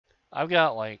I've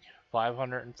got like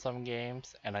 500 and some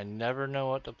games, and I never know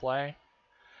what to play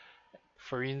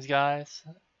for these guys.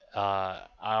 I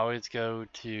always go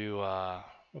to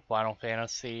Final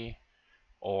Fantasy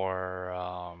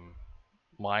or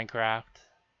Minecraft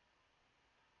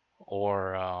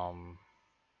or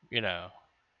you know,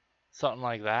 something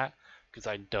like that, because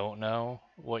I don't know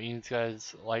what you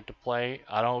guys like to play.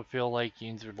 I don't feel like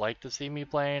you would like to see me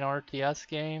playing RTS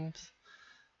games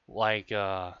like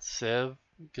Civ,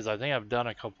 because I think I've done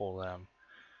a couple of them.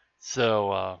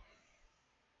 So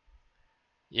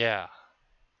yeah,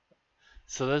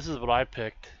 so this is what I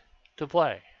picked to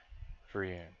play for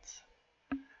you.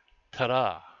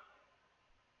 Ta-da!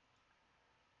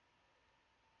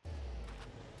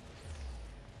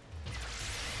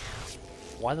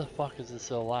 Why the fuck is this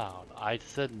so loud? I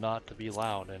said not to be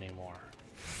loud anymore.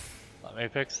 Let me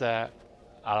fix that.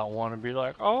 I don't want to be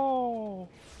like, oh,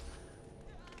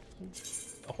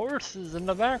 horses in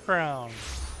the background.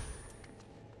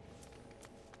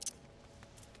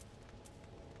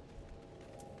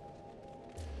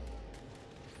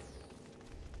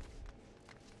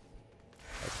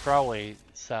 It's probably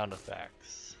sound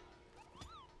effects.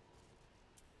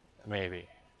 Maybe.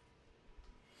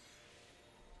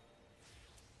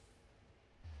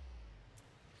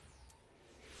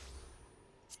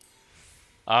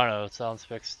 I don't know, it sounds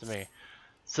fixed to me.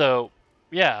 So,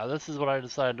 yeah, this is what I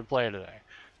decided to play today.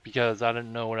 Because I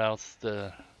didn't know what else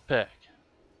to pick.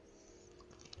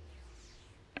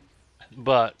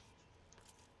 But,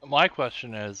 my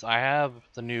question is, I have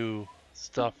the new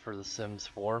stuff for The Sims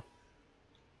 4.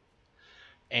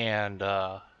 And,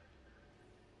 I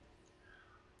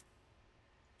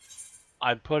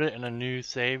put it in a new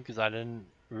save because I didn't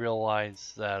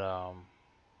realize that,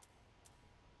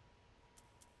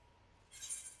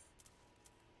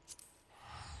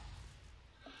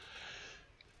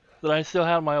 that I still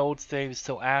had my old saves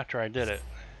till after I did it.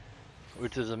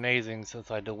 Which is amazing since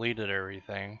I deleted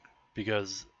everything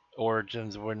because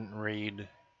Origins wouldn't read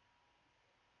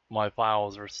my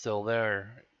files were still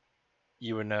there.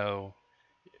 You would know,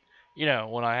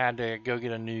 when I had to go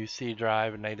get a new C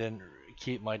drive and they didn't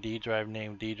keep my D drive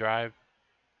named D drive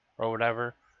or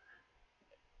whatever.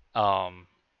 Um,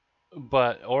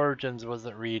 but Origins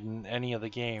wasn't reading any of the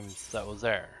games that was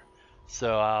there.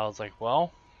 So I was like,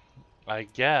 well, I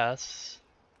guess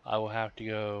I will have to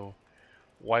go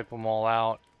wipe them all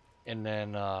out and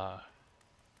then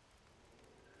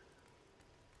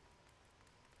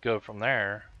go from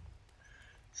there.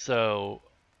 So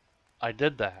I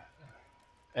did that,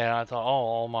 and I thought, oh,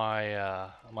 all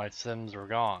my Sims were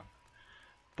gone,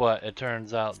 but it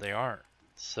turns out they aren't.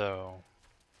 So,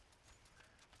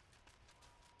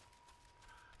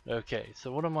 okay,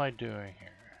 so what am I doing here?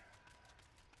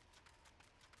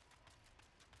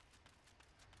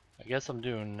 I guess I'm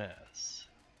doing this.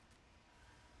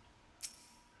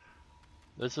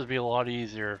 This would be a lot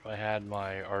easier if I had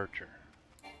my archer.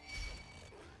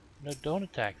 No, don't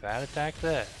attack that. Attack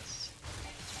this.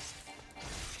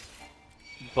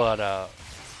 But I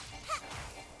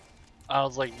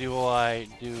was like, do I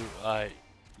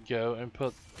go and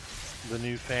put the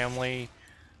new family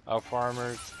of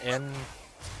farmers in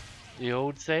the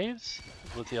old saves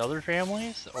with the other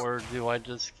families, or do I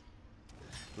just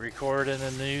record in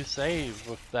a new save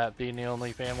with that being the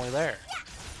only family there?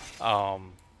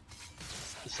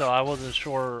 So I wasn't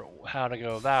sure how to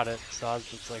go about it, so I was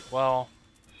just like, well,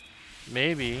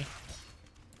 maybe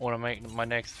when I make my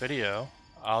next video,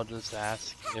 I'll just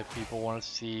ask if people want to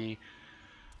see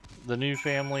the new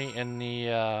family in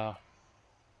the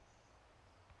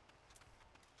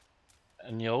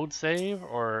old save,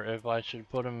 or if I should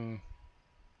put them.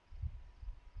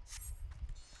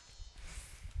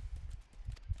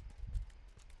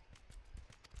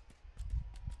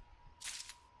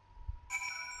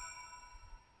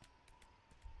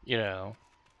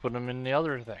 Put them in the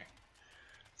other thing.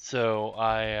 So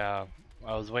I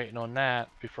was waiting on that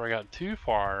before I got too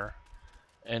far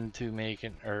into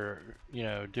making or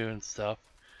doing stuff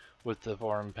with the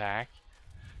farm pack.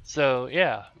 So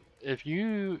yeah, if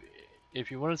you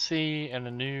want to see in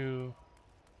a new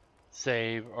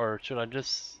save, or should I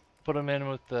just put them in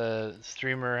with the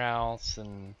streamer house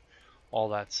and all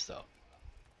that stuff?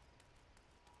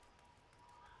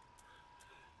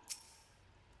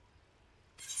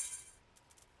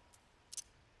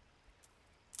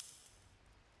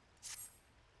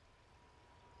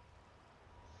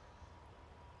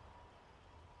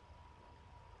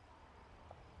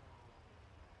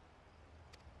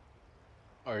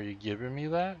 Are you giving me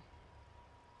that?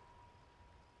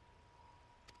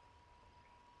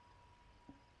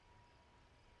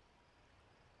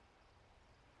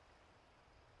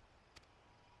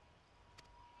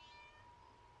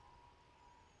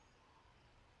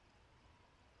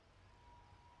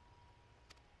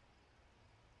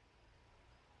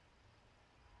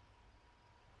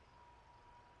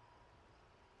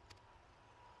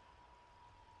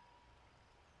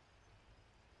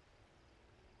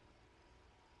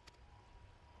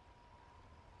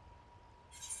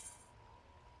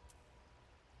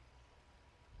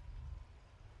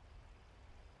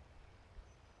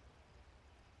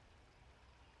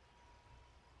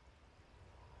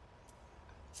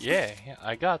 Yeah,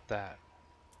 I got that.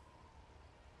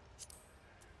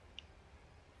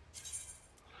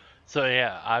 So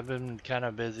yeah, I've been kind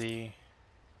of busy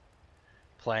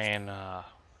playing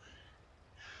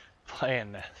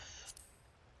playing this.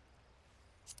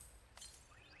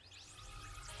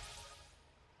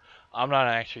 I'm not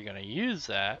actually going to use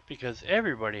that because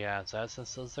everybody has that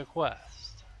since it's a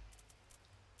quest.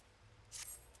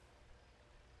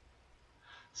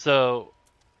 So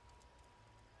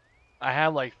I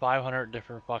have like 500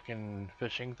 different fucking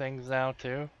fishing things now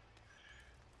too,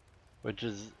 which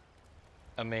is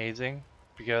amazing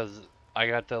because I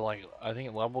got to like I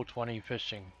think level 20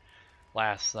 fishing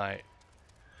last night,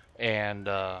 and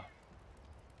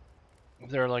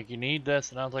they're like, you need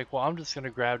this, and I was like, well, I'm just gonna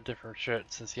grab different shit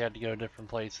since you had to go different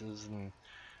places and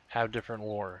have different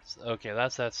lures. Okay,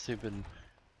 that's that stupid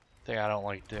thing I don't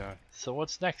like doing. So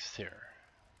what's next here?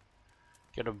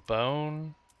 Get a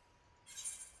bone.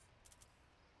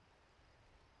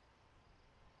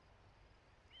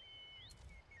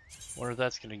 Wonder if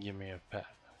that's gonna give me a pet.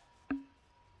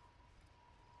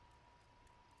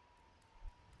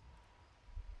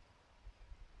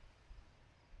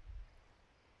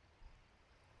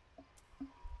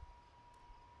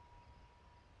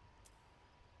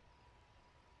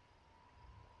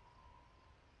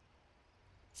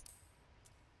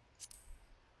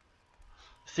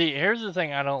 See, here's the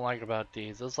thing I don't like about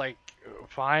these. It's like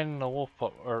find the wolf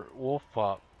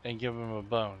pup and give him a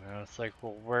bone, and it's like,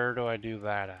 well, where do I do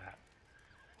that at?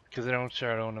 Because they don't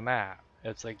show it on the map.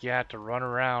 It's like you have to run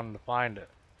around to find it,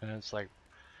 and it's like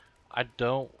I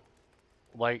don't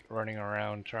like running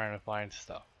around trying to find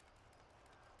stuff.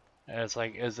 And it's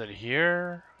like, is it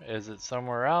here? Is it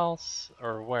somewhere else?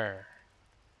 Or where?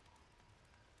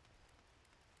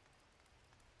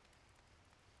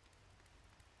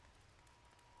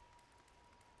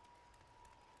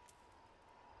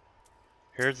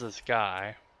 Here's this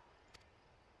guy.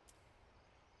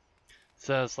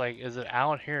 So it's like, is it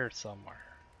out here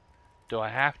somewhere? Do I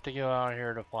have to go out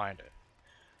here to find it?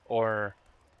 Or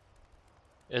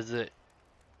is it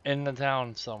in the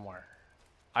town somewhere?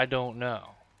 I don't know.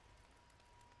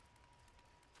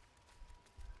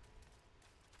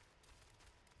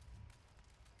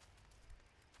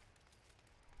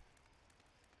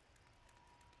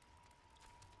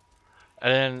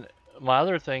 And then my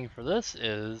other thing for this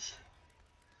is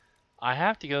I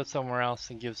have to go somewhere else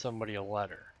and give somebody a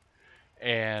letter.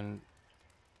 And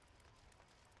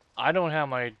I don't have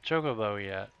my chocobo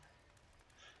yet.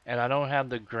 And I don't have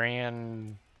the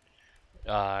grand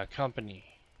company.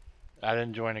 I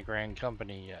didn't join a grand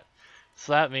company yet.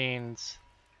 So that means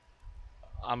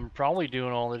I'm probably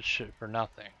doing all this shit for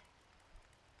nothing.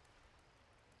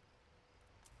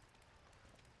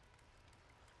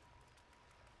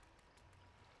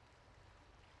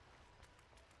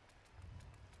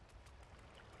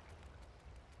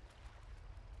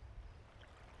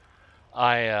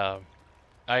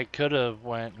 I could have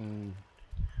went and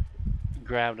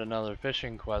grabbed another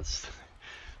fishing quest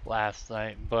last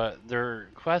night, but their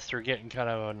quests are getting kind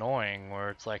of annoying where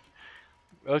it's like,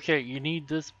 okay, you need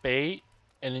this bait,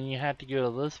 and then you have to go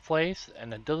to this place,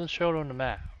 and it doesn't show it on the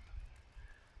map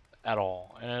at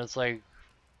all. And it's like,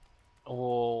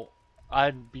 well,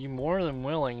 I'd be more than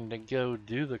willing to go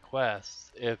do the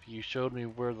quest if you showed me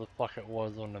where the fuck it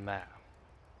was on the map.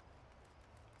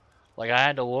 Like, I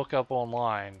had to look up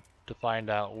online to find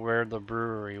out where the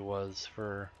brewery was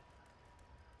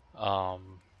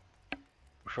um,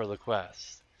 for the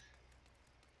quest.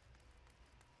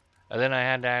 And then I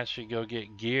had to actually go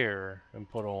get gear and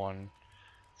put on,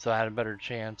 so I had a better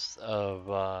chance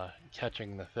of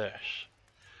catching the fish.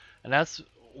 And that's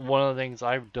one of the things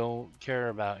I don't care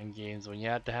about in games, when you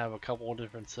have to have a couple of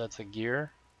different sets of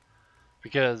gear.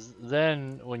 Because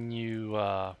then when you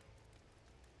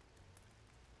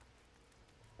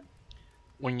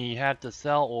have to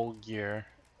sell old gear,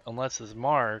 unless it's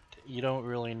marked, you don't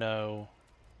really know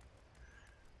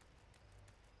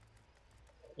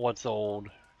what's old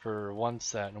for one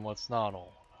set and what's not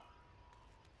old.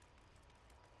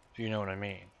 If you know what I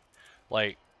mean.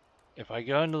 Like, if I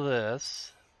go into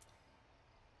this,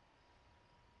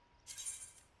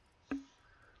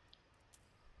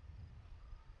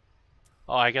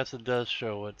 oh, I guess it does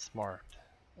show it's marked.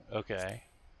 Okay.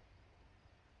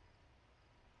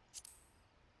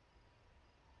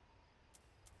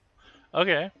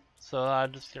 Okay, so I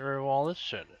just get rid of all this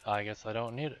shit. I guess I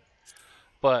don't need it.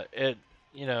 But it,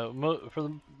 for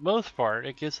the most part,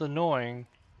 it gets annoying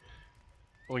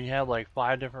when you have like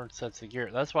 5 different sets of gear.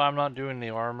 That's why I'm not doing the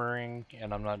armoring,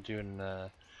 and I'm not doing the,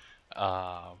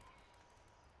 uh,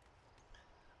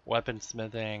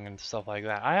 weaponsmithing and stuff like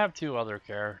that. I have two other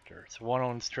characters, one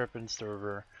on Strippin'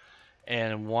 server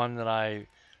and one that I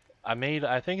made.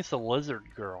 I think it's a lizard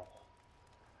girl.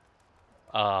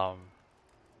 Um,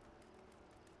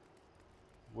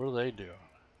 what do they do?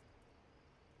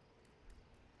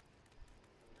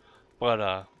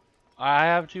 But I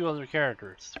have two other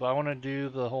characters. So I want to do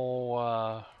the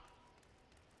whole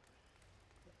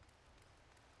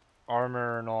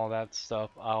armor and all that stuff.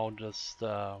 I'll just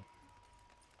I'll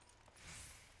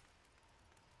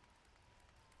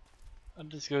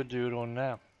just go do it on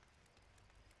now.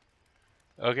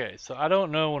 Okay, so I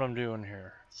don't know what I'm doing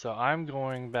here. So I'm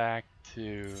going back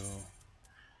to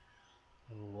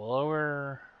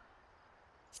lower.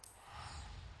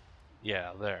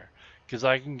 Yeah, there. Because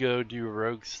I can go do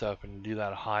rogue stuff and do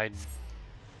that hide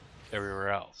everywhere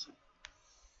else.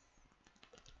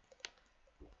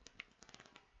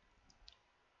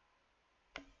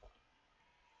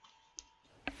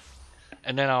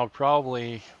 And then I'll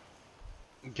probably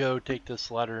go take this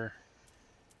letter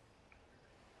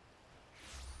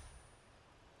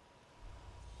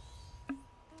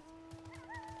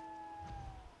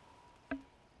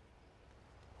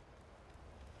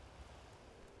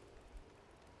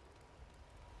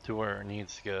to where it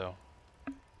needs to go.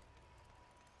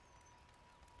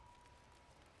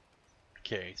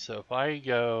 Okay, so if I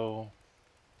go...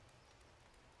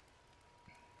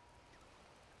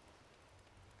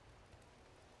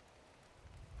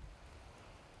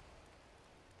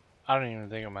 I don't even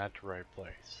think I'm at the right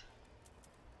place.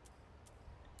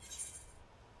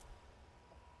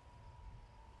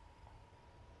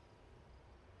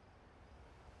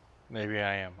 Maybe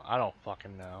I am. I don't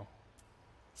fucking know.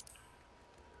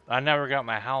 I never got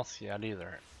my house yet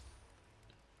either.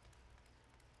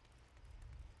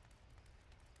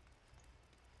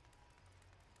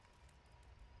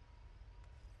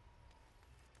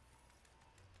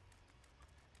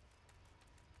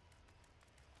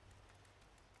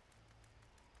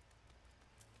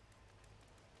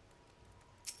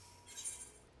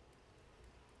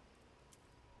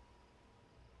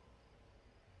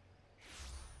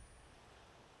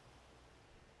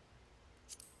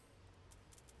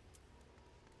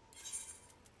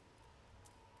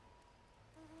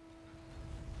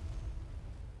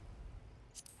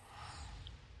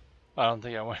 I don't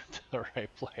think I went to the right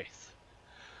place.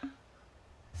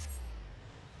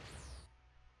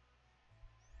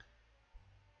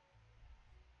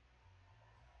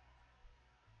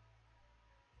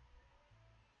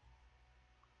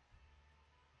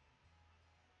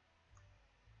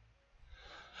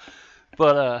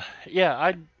 But yeah,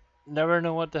 I never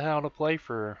know what the hell to play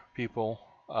for people.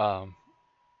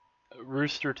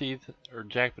 Rooster Teeth, or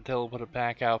Jack Patel put a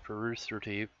pack out for Rooster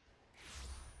Teeth,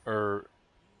 or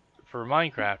for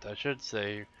Minecraft, I should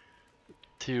say,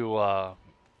 to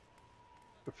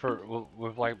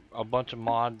with like a bunch of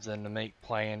mods and to make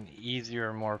playing easier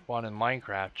and more fun in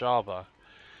Minecraft Java.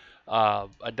 I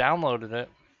downloaded it.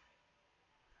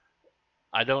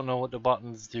 I don't know what the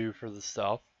buttons do for the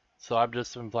stuff, so I've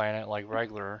just been playing it like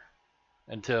regular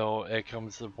until it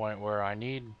comes to the point where I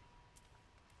need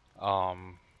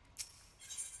um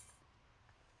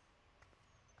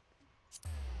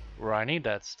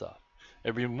that stuff.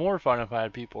 It'd be more fun if I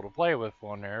had people to play with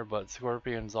on there, but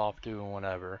Scorpion's off doing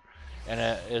whatever, and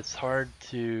it's hard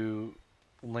to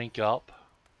link up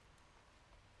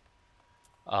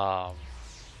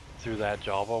through that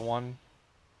Java one.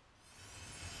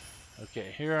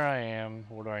 Okay, here I am.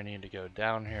 Where do I need to go?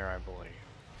 Down here, I believe.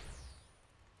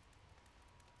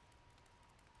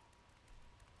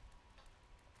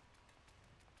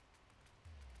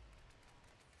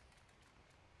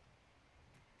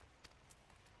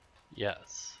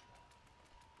 Yes.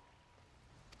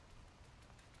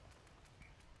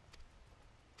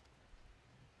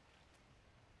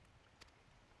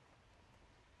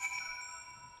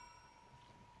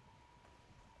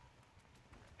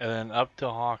 And then up to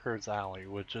Hawker's Alley,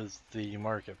 which is the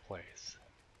marketplace.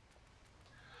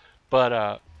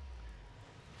 But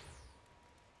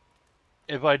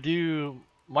if I do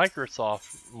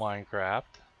Microsoft Minecraft,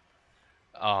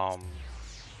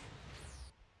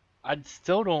 I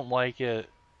still don't like it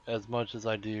as much as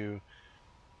I do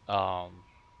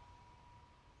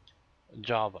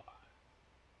Java.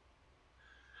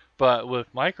 But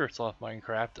with Microsoft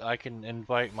Minecraft, I can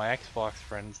invite my Xbox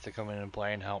friends to come in and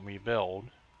play and help me build.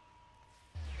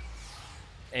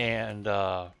 And,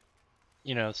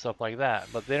 you know, stuff like that.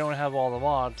 But they don't have all the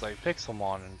mods like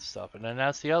Pixelmon and stuff. And then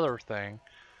that's the other thing.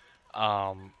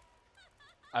 I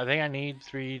think I need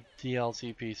 3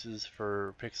 DLC pieces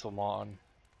for Pixelmon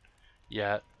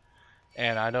yet.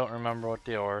 And I don't remember what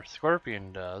they are.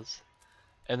 Scorpion does.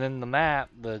 And then the map,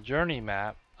 the journey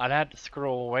map, I'd have to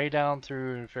scroll way down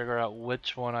through and figure out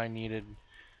which one I needed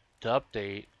to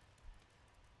update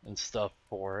and stuff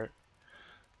for it.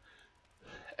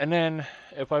 And then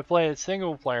if I play it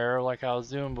single player like I was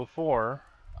doing before,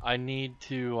 I need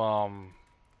to oh,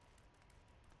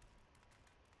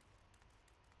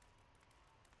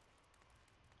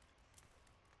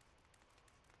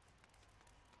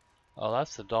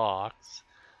 that's the docks.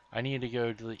 I need to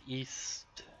go to the east,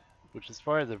 which is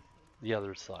probably the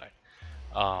other side.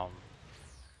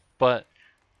 But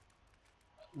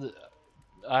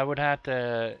I would have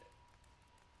to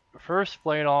first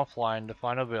play it offline to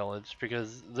find a village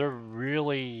because they're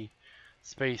really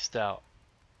spaced out.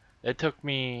 It took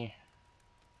me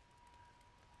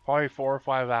probably 4 or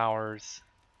 5 hours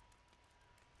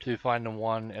to find the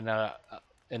one in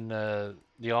the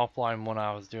offline one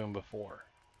I was doing before.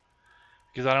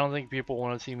 Because I don't think people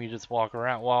want to see me just walk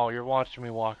around. Well, you're watching me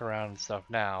walk around and stuff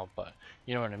now, but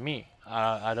you know what I mean.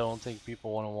 I don't think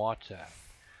people want to watch that.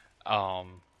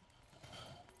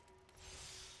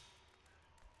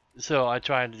 So I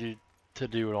tried to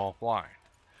do it offline.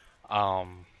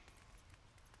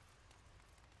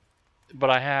 But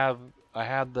I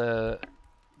had the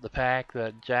pack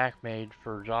that Jack made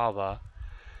for Java.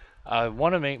 I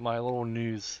want to make my little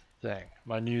news thing,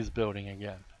 my news building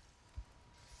again,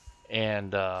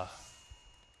 and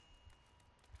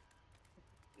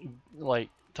like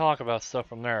talk about stuff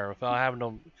from there without having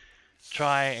to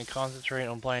try and concentrate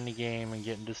on playing the game and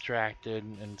getting distracted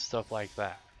and stuff like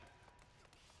that.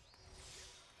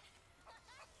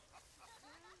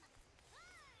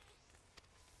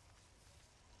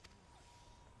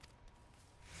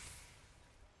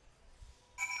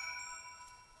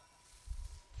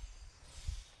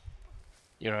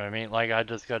 You know what I mean? Like I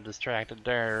just got distracted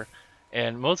there,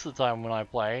 and most of the time when I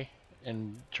play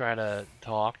and try to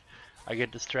talk, I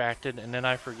get distracted and then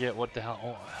I forget what the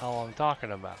hell I'm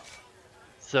talking about.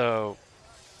 So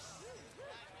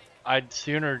I'd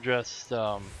sooner just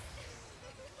have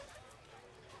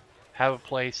a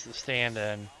place to stand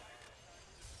in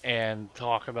and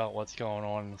talk about what's going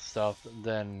on and stuff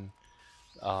than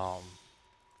um,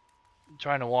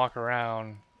 trying to walk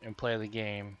around and play the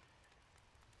game,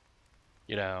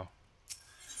 you know.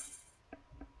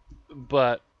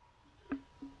 But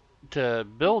to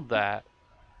build that,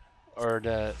 or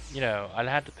to, you know, I'd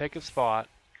have to pick a spot,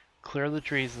 clear the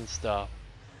trees and stuff,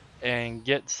 and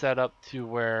get set up to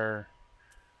where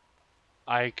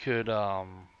I could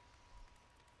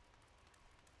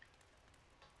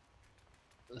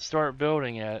start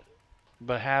building it,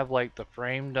 but have like the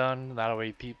frame done. That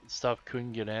way, people stuff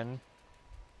couldn't get in.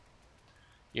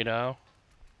 You know.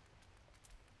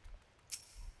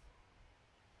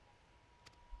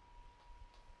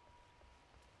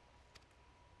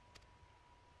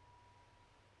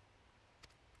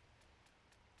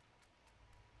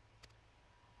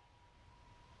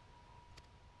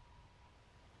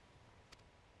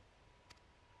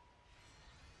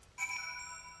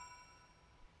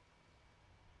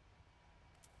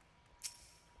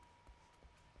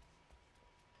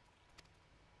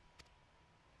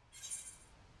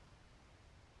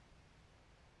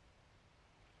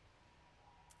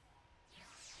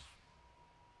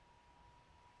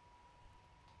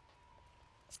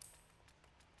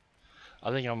 I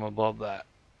think I'm above that.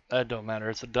 That don't matter.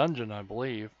 It's a dungeon, I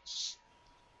believe.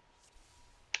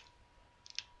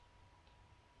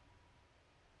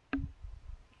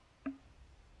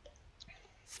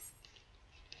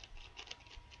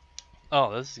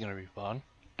 Oh, this is gonna be fun.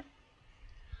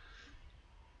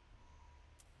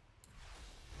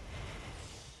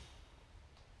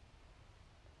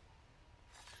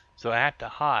 So I had to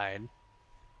hide.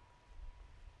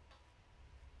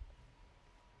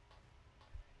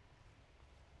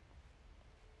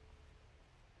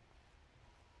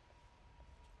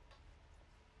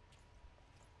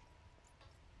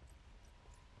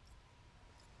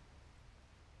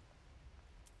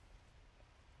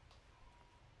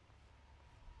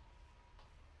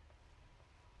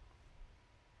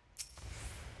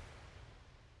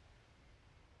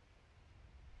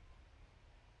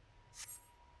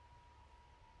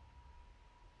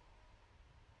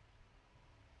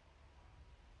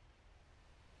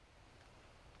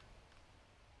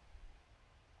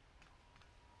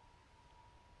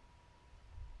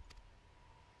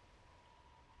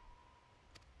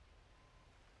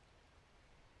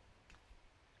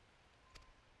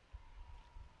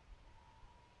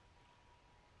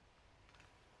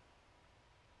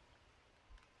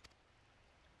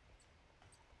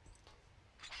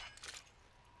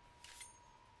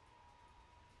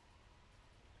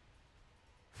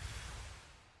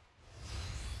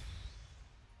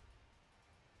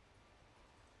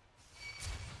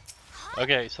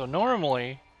 Okay, so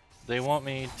normally they want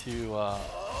me to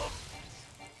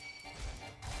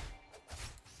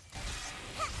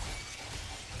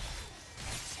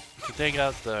take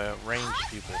out the ranged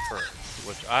people first,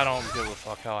 which I don't give a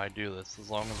fuck how I do this as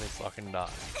long as they fucking die.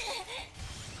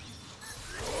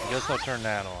 I guess I'll turn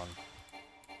that on.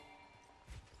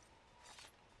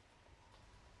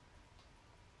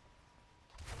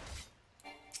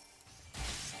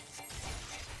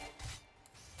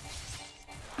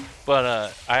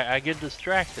 But I get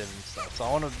distracted and stuff, so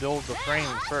I want to build the frame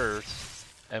first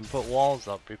and put walls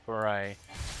up before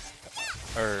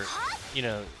or, you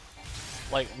know,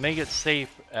 like make it safe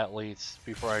at least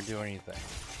before I do anything.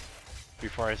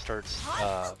 Before I start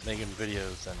making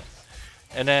videos in it.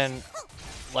 And then,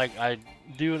 like I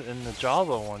do it in the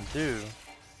Java one too,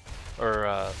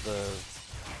 or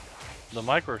the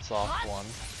Microsoft one,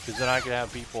 because then I could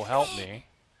have people help me.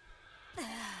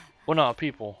 Well, not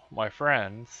people, my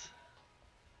friends.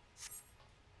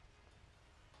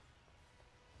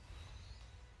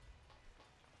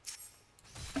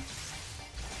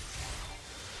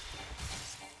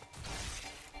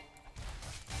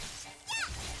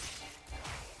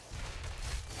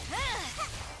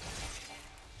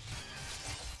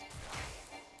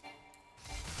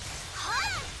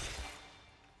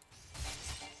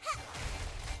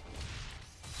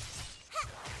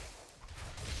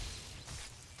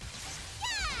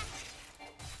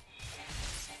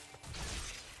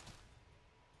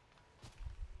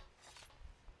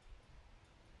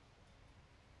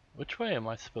 Which way am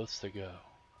I supposed to go?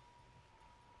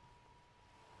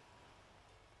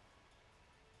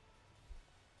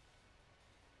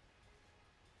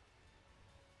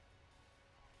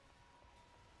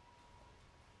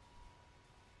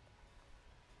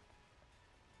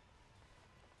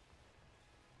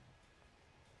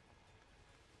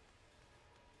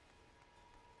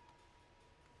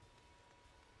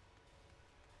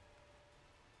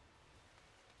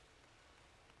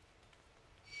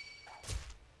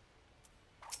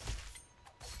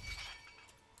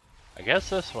 I guess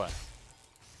this way.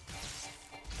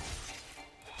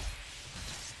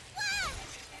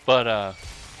 But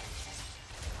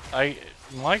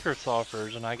Microsoft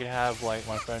version, I could have like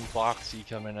my friend Foxy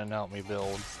come in and help me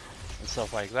build and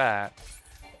stuff like that.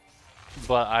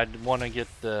 But I'd want to get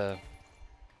the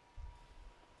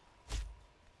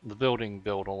building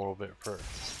built a little bit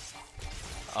first.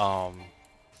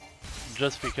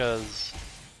 Just because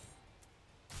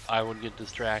I would get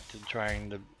distracted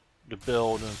trying to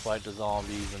build and fight the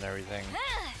zombies and everything.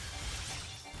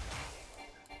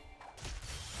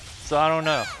 So I don't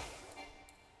know.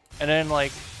 And then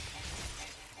like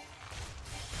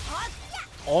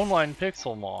online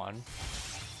Pixelmon,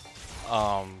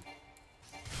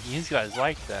 these guys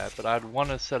like that, but I'd want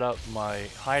to set up my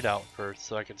hideout first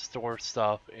so I could store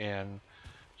stuff and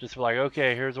just be like,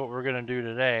 okay, here's what we're gonna do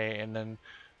today, and then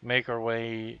make our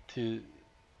way to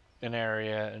an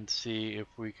area and see if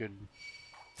we could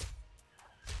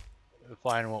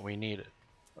find what we needed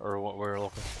or what we were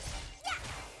looking for.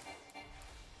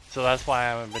 So that's why I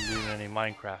haven't been doing any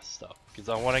Minecraft stuff, because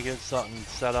I want to get something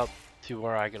set up to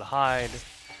where I could hide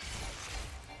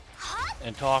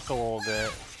and talk a little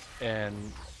bit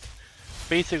and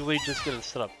basically just get a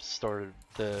setup started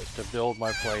to build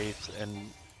my place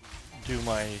and do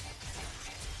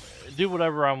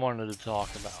whatever I wanted to talk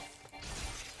about.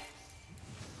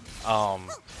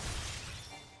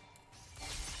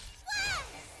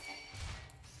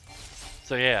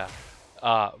 So yeah,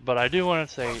 but I do want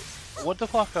to say, what the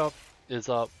fuck is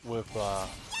up with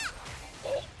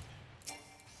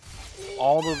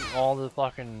all the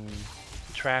fucking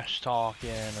trash talking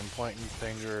and pointing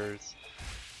fingers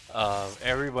of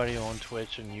everybody on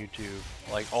Twitch and YouTube,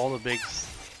 like all the big,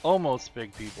 almost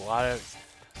big people. I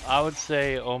would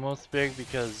say almost big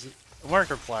because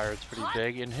Markiplier is pretty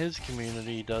big, and his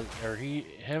community does, or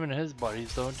him and his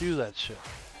buddies don't do that shit.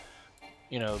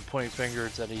 You know, pointing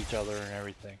fingers at each other and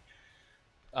everything.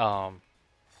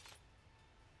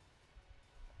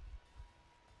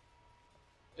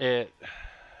 It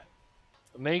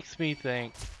makes me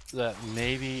think that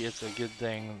maybe it's a good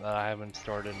thing that I haven't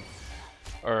started,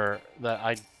 or that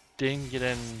I didn't get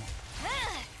in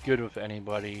good with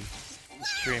anybody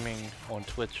streaming on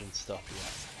Twitch and stuff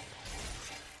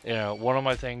yet. You know, one of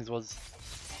my things was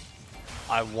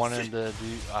I want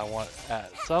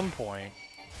at some point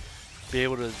be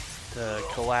able to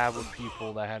collab with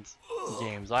people that had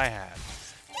games I had.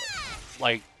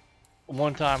 Like,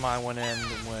 one time I went in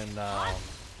when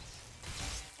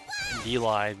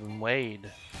D-Live and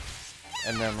Wade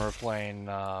and them were playing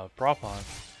Prop Hunt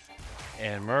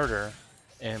and Murder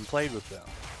and played with them.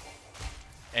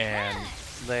 And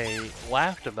they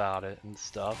laughed about it and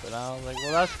stuff, and I was like,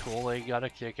 well, that's cool. They got a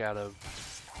kick out of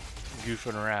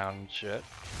goofing around and shit.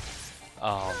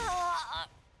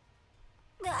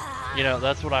 You know,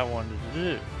 that's what I wanted to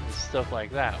do, stuff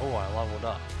like that. Oh, I leveled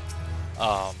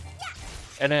up.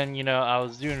 And then, you know, I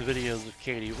was doing videos with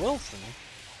Katie Wilson,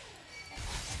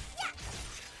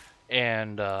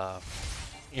 and,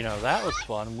 you know, that was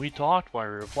fun. We talked while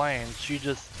we were playing. She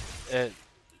didn't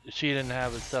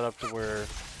have it set up to where,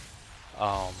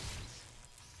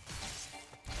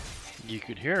 you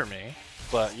could hear me,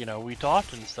 but, you know, we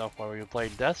talked and stuff while we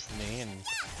played Destiny and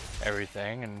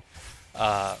everything, and,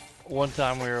 one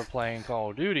time we were playing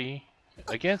Call of Duty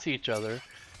against each other,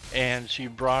 and she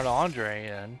brought Andre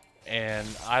in, and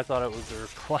I thought it was her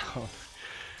clone,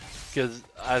 because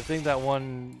I think that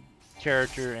one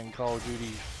character in Call of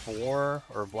Duty 4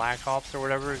 or Black Ops or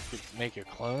whatever could make a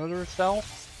clone of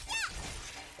herself,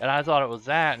 and I thought it was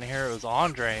that, and here it was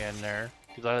Andre in there,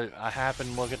 because I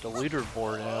happened to look at the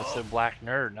leaderboard and it said Black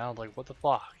Nerd, and I was like, what the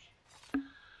fuck?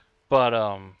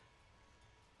 But,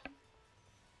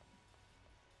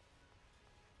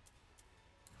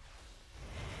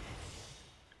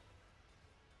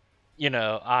 you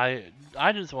know, I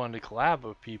just wanted to collab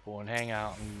with people and hang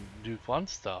out and do fun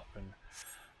stuff, and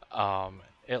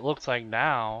it looks like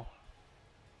now,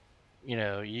 you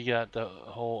know, you got the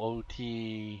whole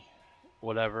OT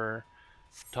whatever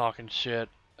talking shit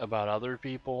about other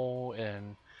people,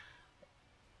 and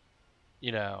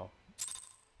you know,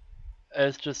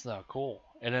 it's just not cool.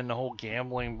 And then the whole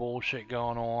gambling bullshit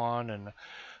going on, and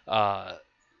uh,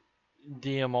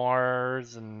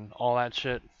 DMRs and all that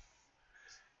shit.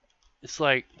 It's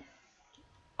like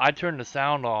I turn the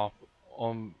sound off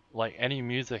on like any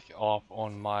music off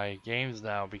on my games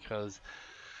now because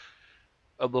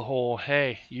of the whole,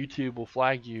 hey, YouTube will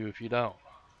flag you if you don't.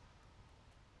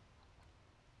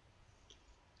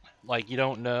 Like, you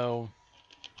don't know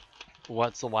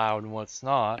what's allowed and what's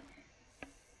not,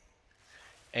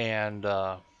 and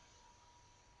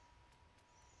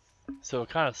so it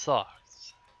kind of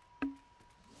sucks.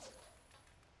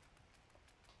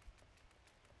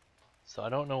 So I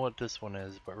don't know what this one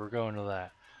is, but we're going to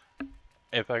that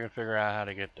if I can figure out how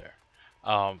to get there.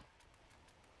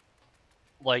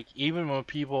 Like, even when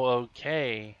people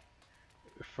okay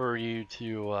for you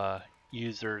to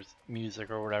use their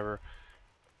music or whatever,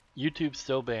 YouTube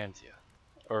still bans you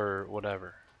or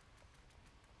whatever.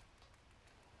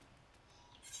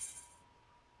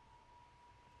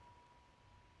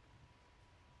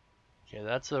 Okay,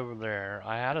 that's over there.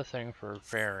 I had a thing for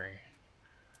Fairy,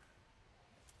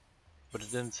 but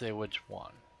it didn't say which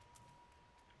one.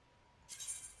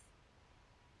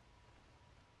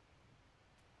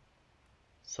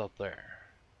 It's up there.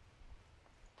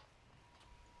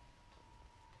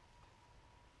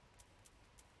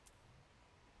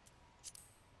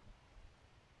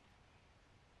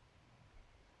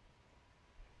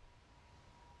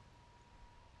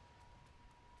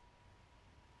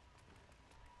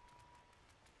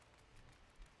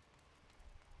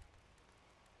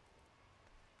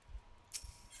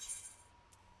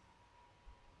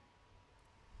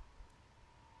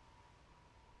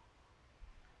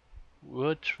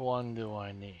 Which one do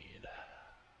I need?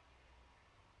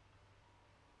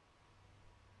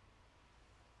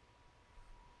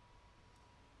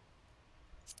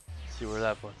 See where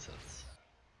that puts us.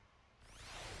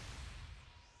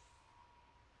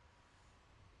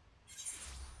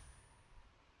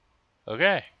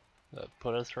 Okay, that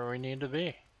put us where we need to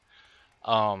be.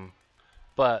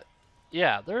 But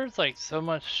yeah, there's like so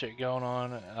much shit going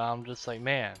on, and I'm just like,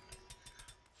 man,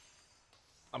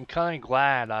 I'm kind of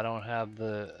glad I don't have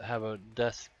a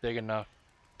desk big enough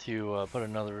to put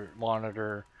another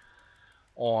monitor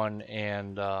on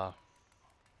and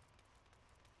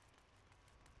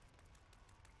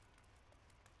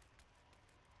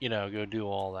you know, go do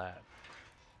all that.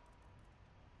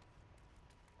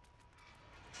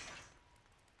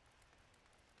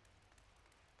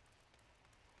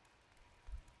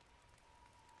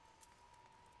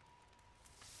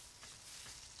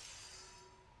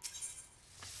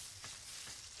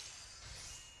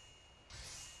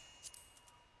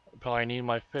 Probably need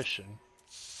my fishing.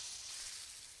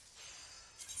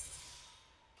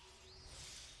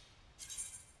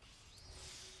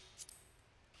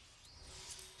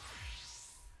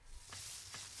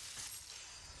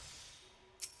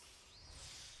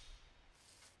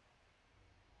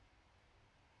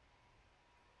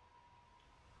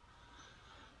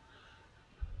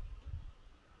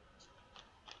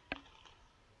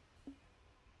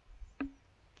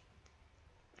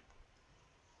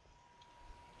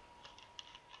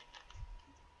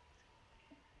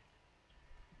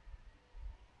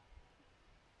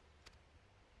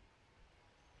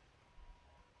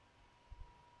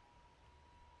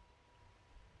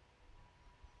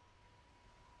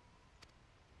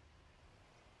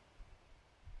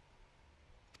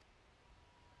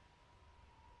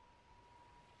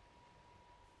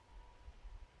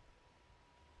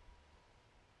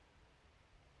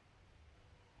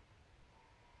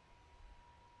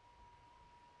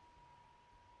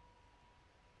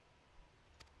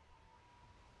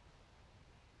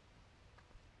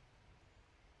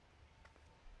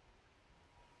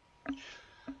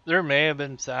 There may have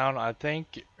been sound. I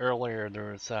think earlier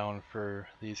there was sound for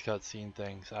these cutscene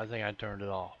things. I think I turned it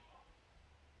off.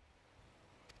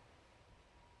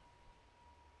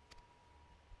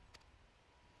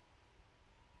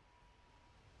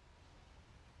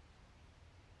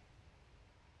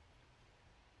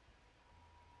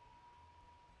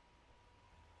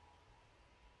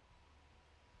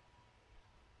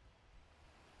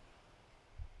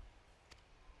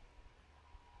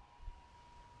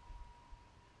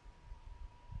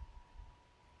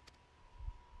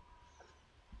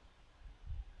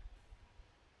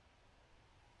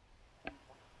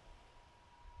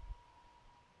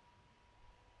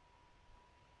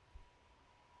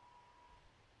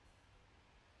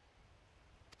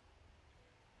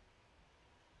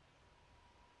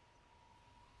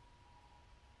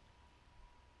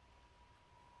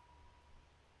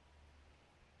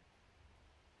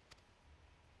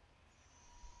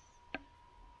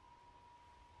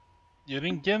 You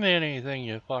didn't give me anything,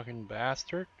 you fucking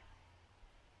bastard.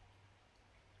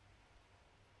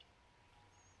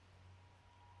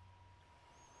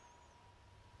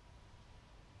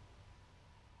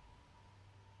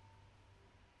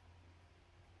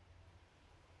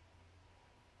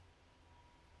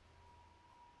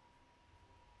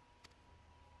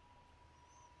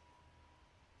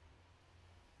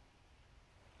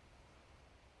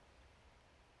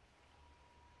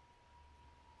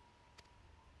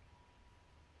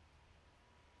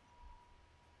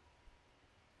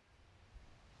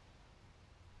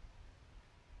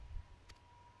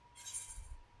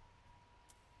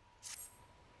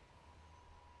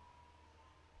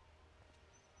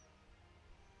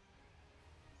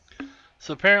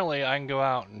 So apparently I can go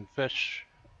out and fish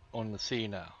on the sea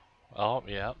now. Oh,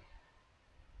 yeah.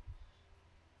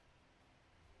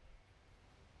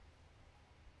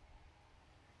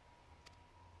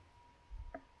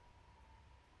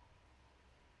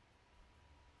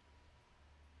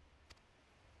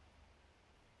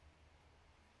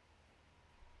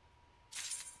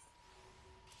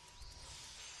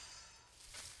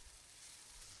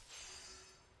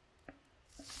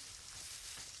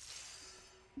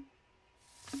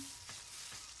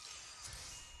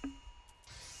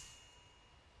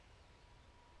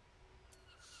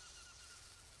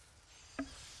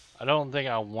 I don't think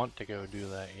I want to go do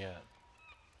that yet.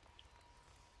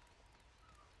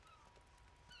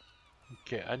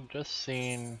 Okay, I just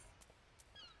seen...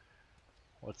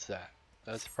 What's that?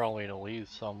 That's probably to leave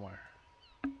somewhere.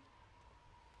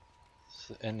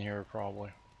 It's in here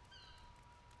probably.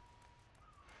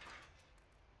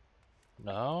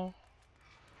 No?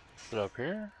 Is it up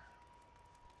here?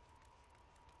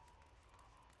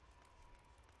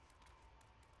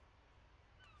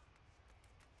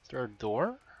 Is there a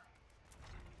door?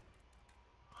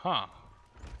 Huh.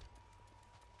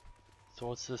 So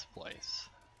what's this place?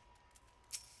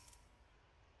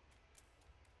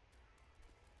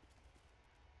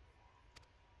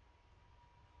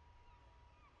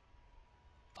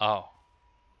 Oh.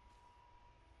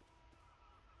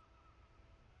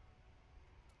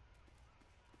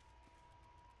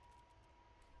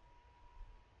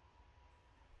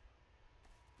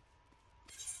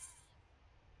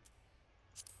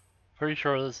 Pretty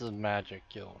sure this is Magic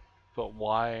Guild. But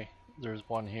why there's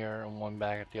one here and one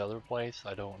back at the other place,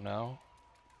 I don't know.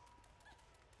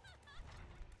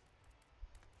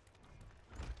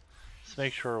 Let's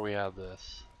make sure we have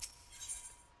this.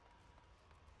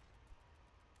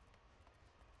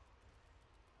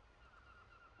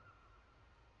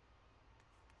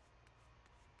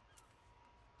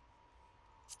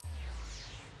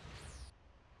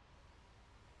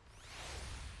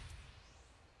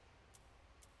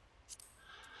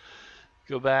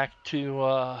 Go back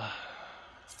to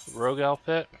rogue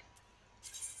outfit,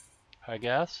 I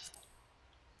guess.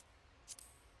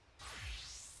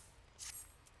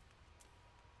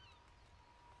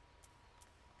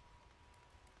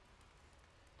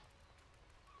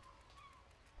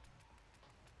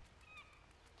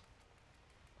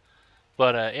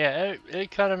 But yeah, it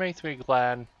kind of makes me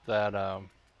glad that I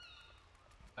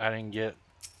didn't get.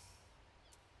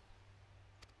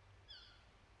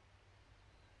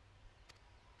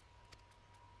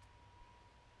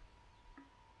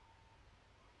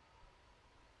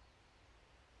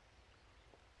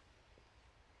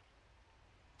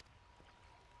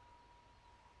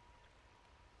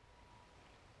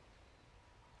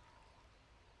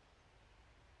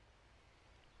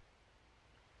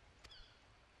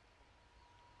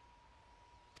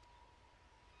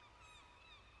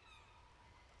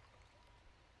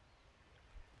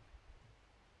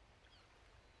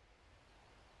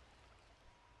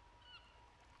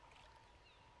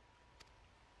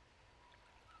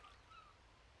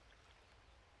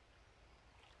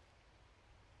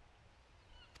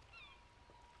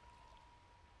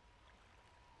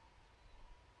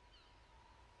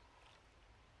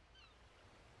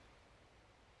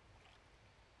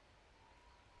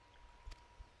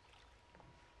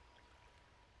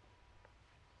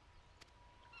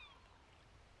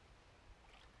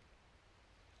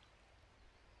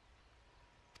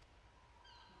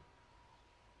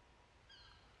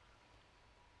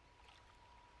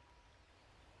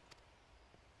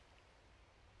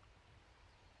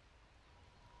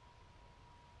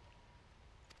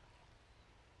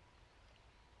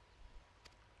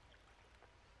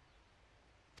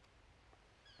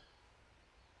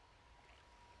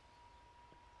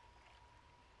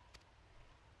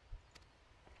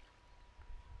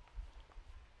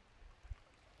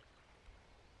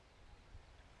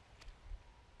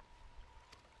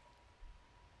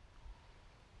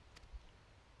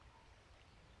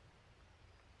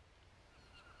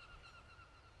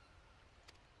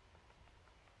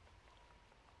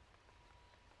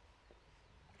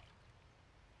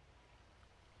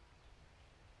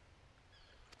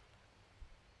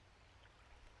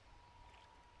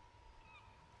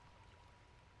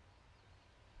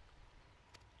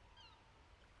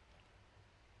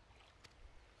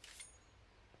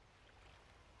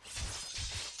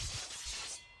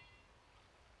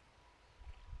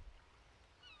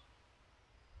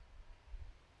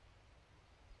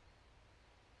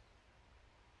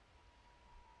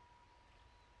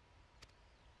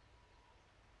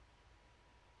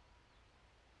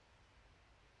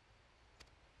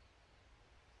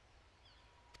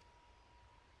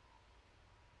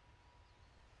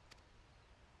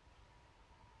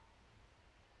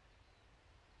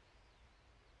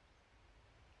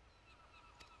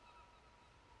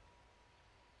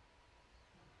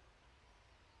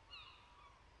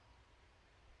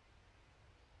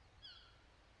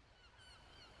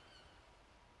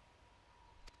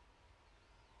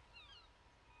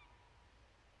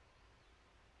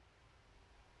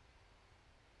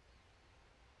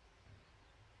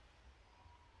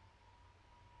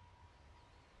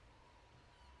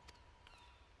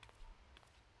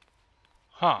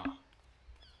 Huh.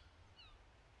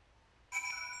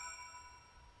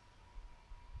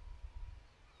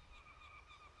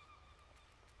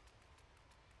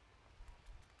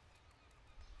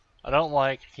 I don't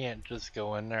like, I can't just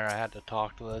go in there. I had to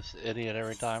talk to this idiot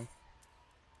every time.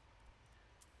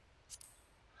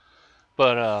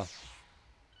 But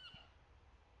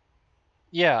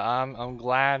yeah, I'm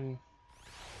glad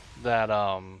that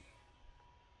I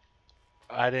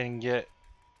didn't get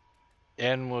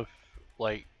in with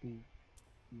like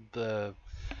the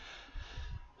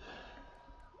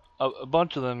a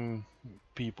bunch of them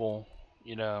people,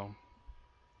 you know.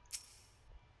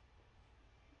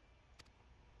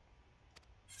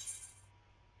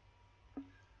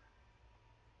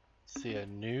 See, a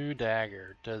new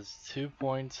dagger does 2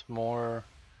 points more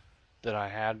than I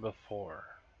had before.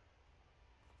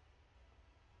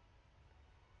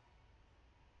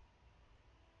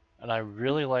 And I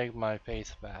really like my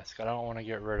face mask. I don't want to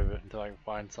get rid of it until I can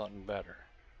find something better.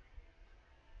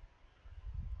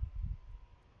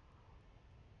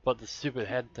 But the stupid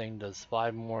head thing does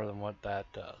 5 more than what that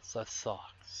does. That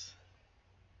sucks.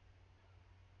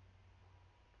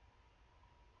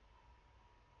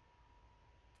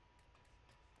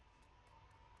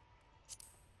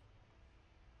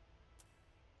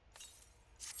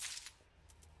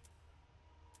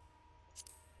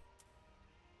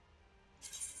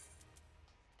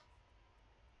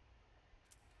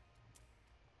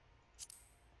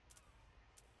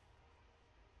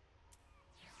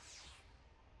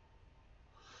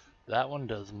 That one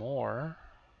does more.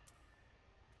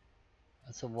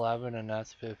 That's 11 and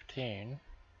that's 15.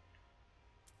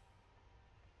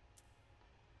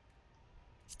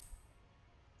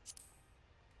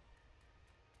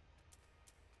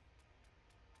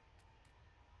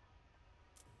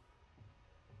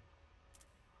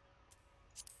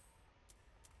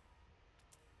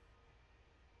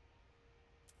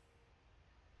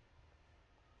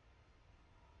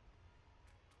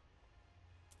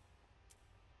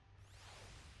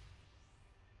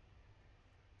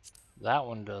 That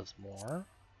one does more.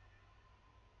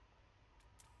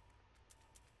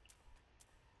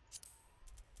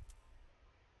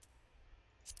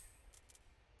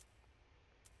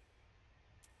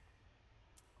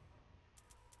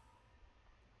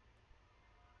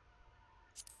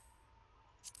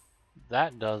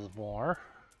 That does more.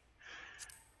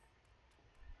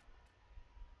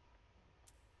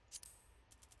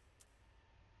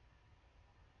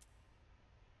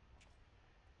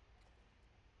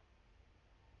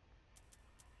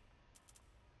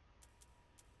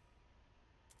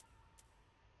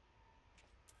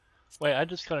 Wait, I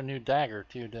just got a new dagger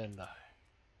too, didn't I?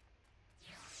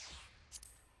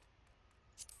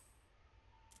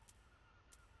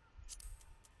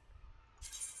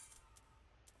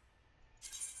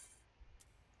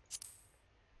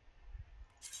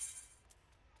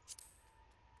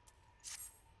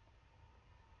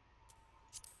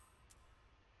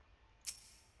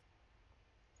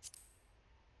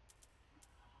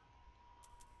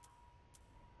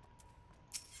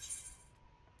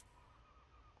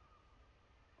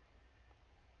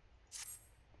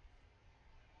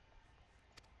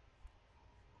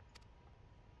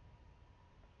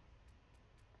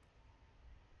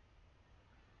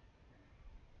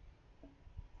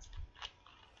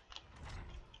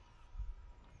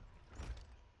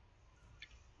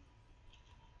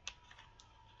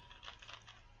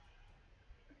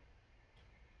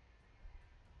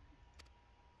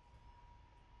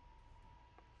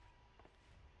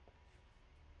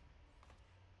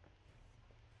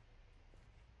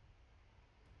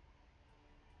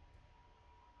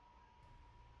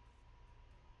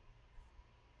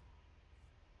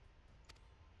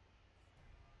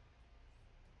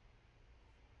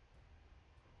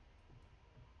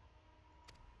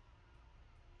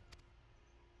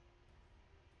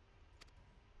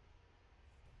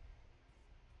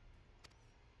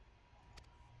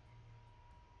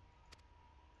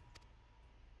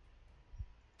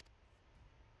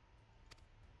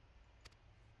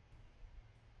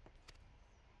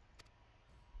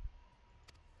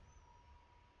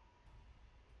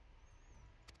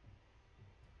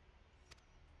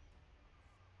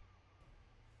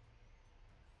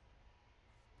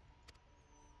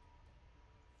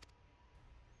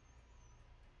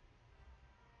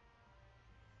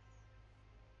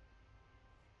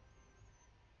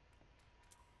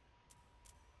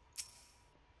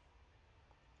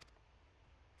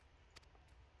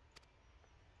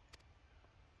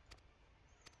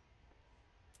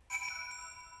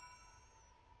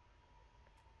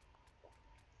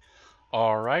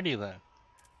 Alrighty then.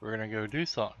 We're gonna go do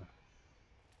something.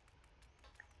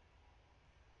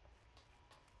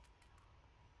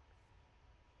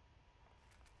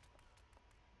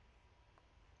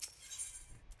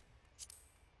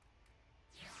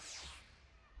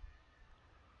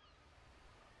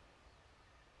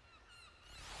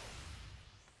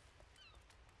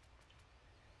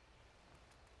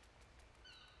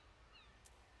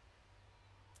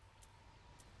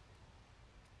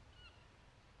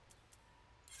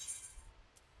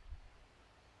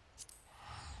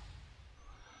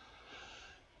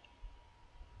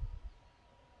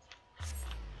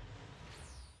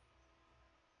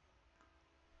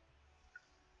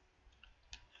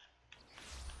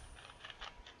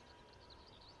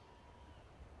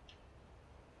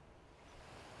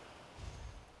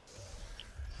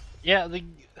 Yeah,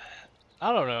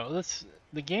 I don't know.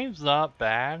 The game's not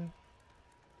bad,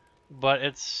 but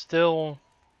it's the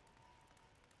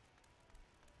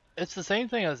same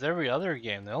thing as every other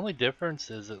game. The only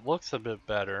difference is it looks a bit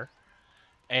better,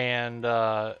 and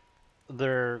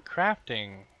their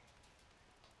crafting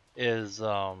is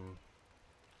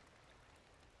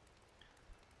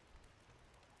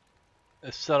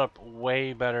set up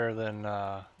way better than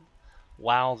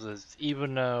WoW's is,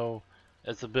 even though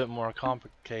it's a bit more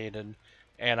complicated,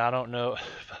 and I don't know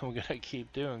if I'm gonna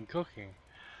keep doing cooking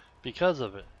because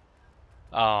of it.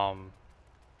 Um,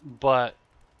 but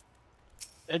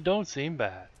it don't seem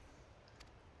bad.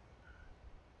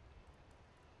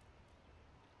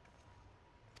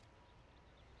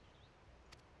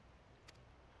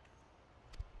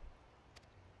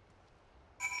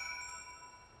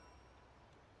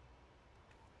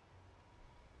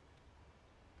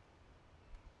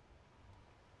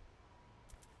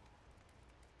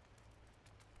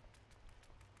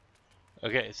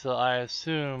 Okay, so I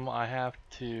assume I have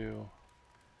to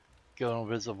go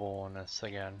invisible in this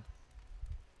again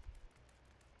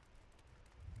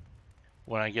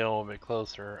when I get a little bit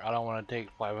closer. I don't want to take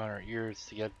 500 years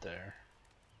to get there.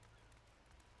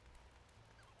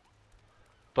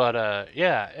 But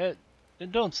yeah,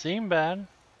 it don't seem bad.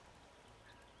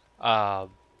 Uh,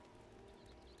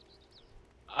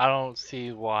 I don't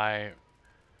see why,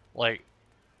 like,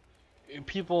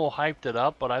 people hyped it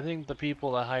up, but I think the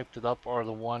people that hyped it up are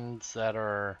the ones that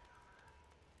are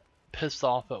pissed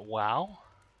off at WoW.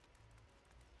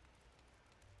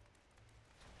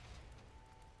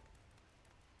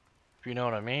 If you know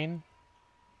what I mean.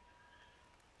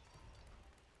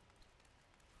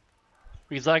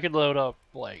 Because I could load up,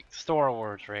 like, Star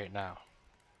Wars right now,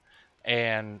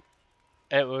 and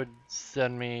it would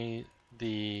send me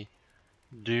the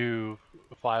do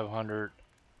 500,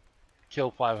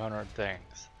 kill 500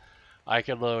 things. I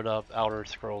could load up Elder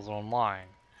Scrolls Online,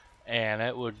 and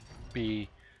it would be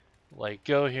like,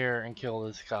 go here and kill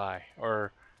this guy,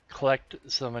 or collect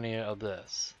so many of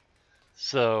this.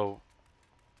 So,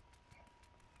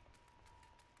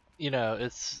 you know,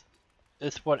 it's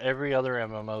what every other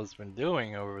MMO's been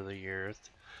doing over the years,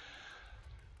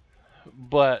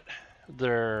 but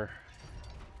their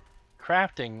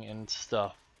crafting and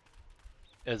stuff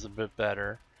is a bit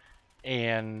better,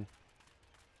 and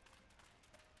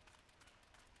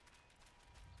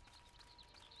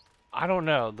I don't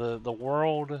know, the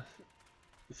world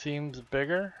seems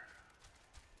bigger.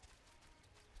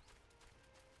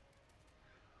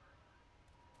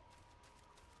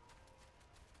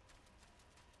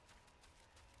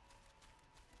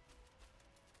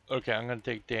 Okay, I'm gonna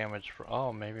take damage for,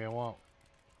 oh, maybe I won't.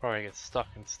 Probably get stuck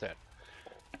instead.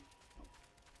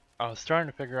 I was trying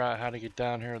to figure out how to get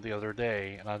down here the other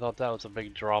day, and I thought that was a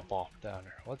big drop off down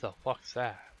there. What the fuck's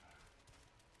that?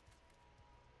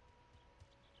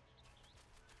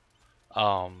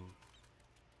 Um,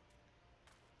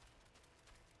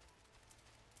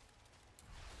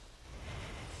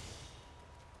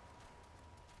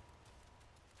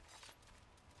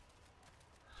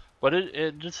 but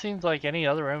it just seems like any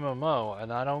other MMO,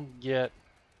 and I don't get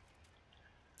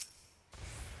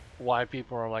why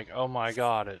people are like, oh my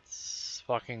god, it's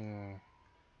fucking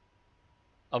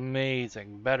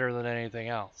amazing, better than anything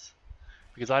else.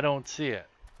 Because I don't see it.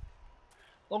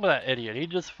 Look at that idiot, he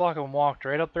just fucking walked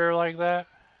right up there like that.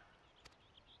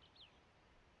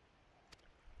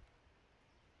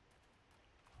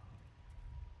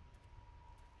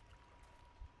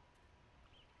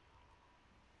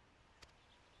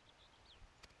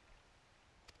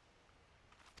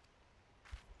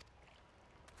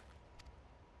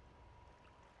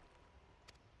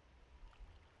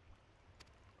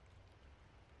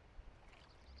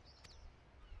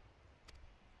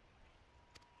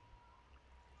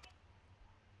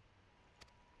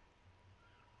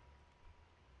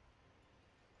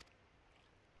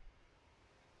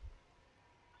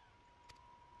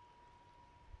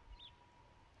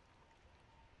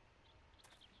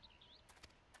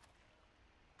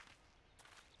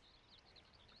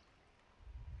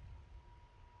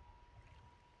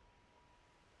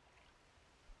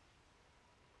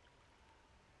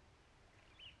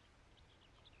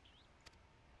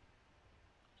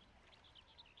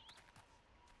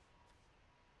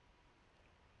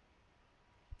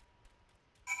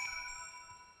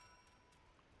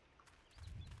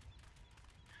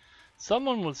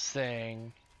 Someone was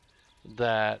saying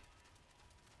that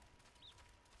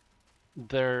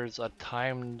there's a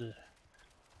timed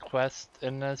quest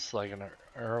in this, like an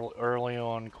early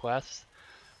on quest,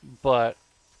 but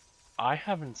I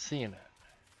haven't seen it.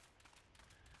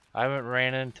 I haven't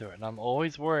ran into it, and I'm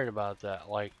always worried about that.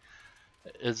 Like,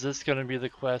 Is this gonna be the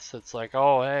quest that's like,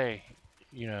 oh hey,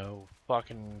 you know,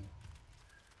 fucking...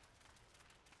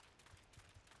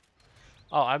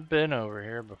 Oh, I've been over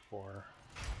here before.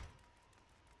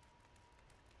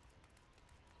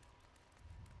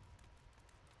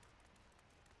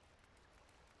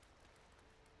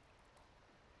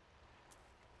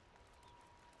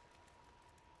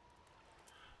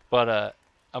 But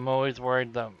I'm always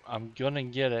worried that I'm gonna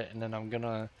get it and then I'm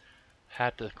gonna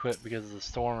have to quit because of the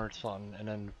storm or something and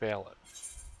then fail it.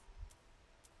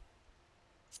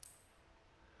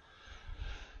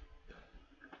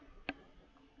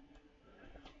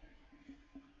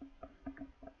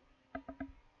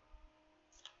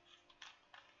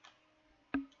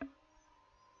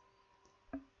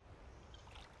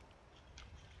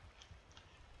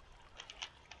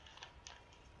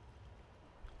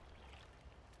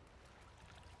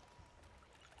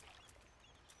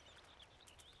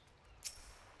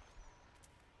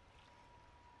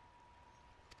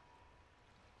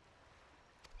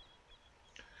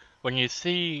 When you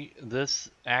see this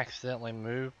accidentally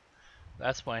move,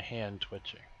 that's my hand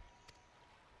twitching.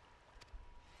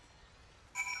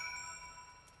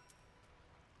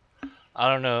 I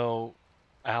don't know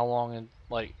how long it,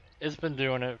 like, it's been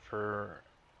doing it for,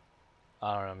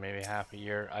 I don't know, maybe half a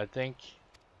year. I think,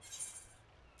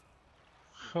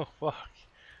 oh fuck,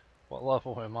 what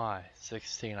level am I?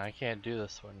 16, I can't do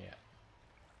this one yet.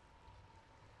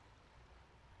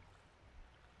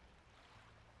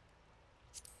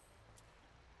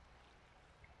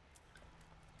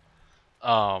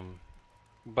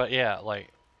 But yeah, like,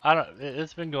 I don't,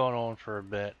 it's been going on for a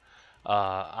bit.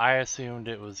 I assumed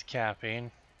it was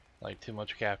caffeine, like too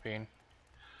much caffeine.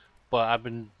 But I've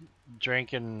been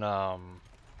drinking,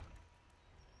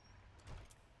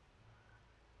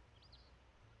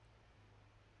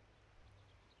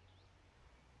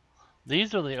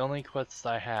 these are the only quests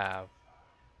I have.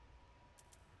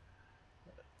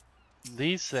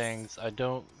 These things I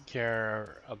don't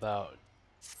care about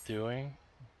doing.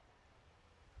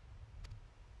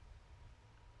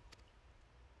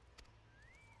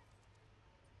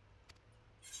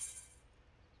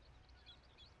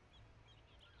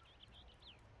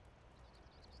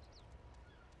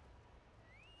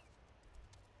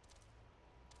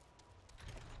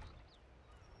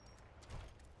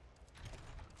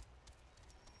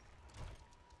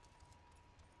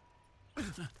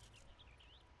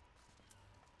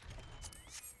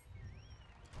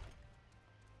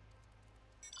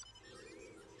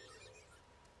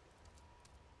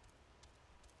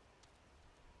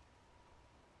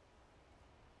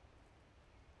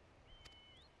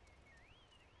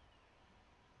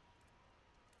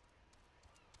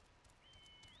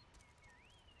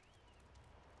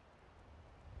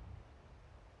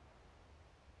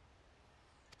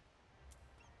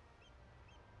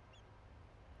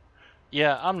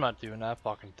 Yeah, I'm not doing that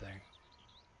fucking thing.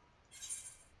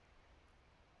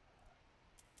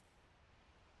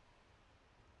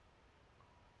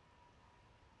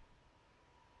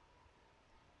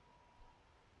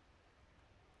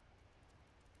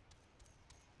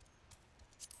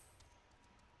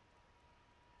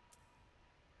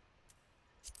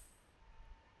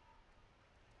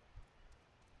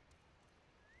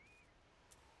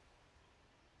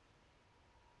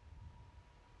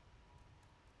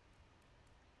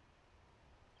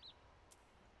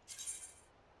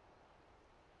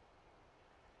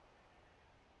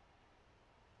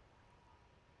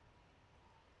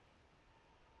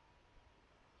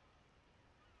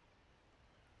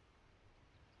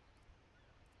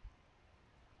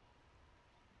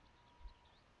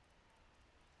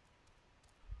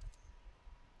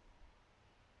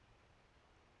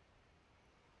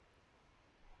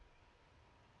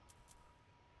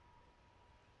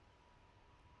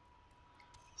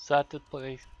 Is that the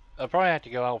place? I probably have to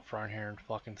go out front here and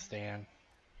fucking stand.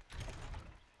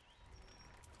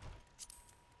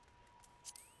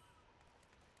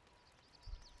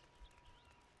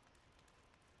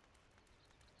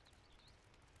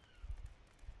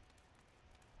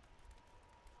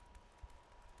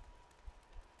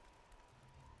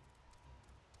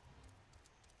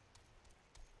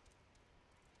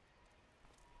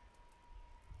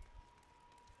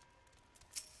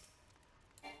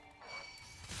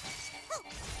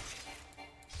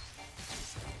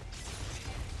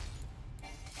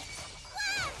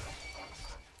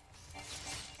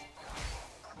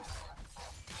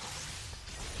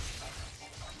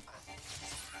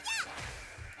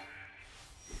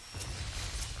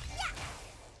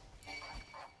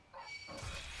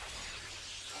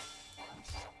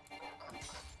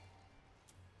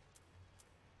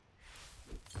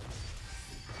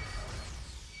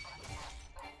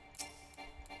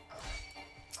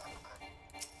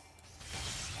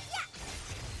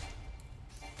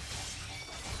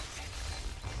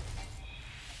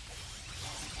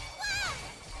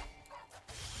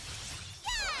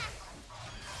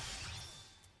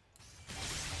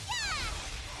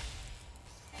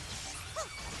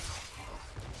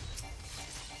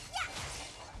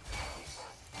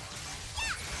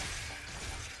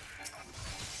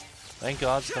 Thank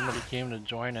God somebody came to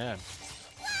join in.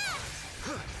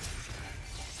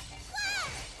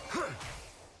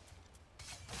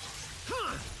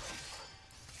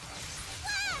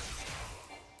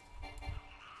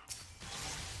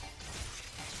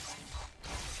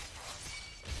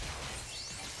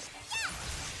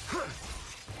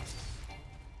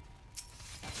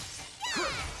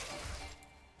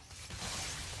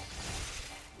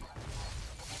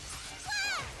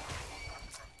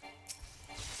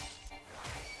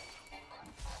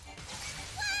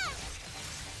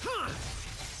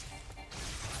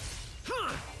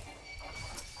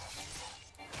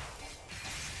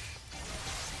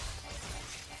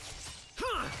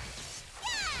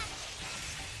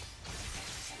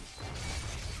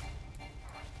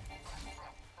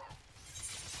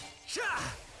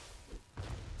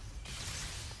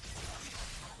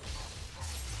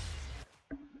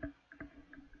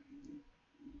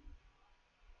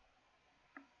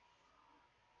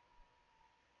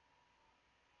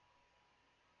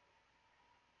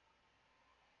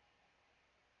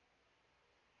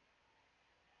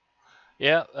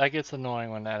 Yeah, that gets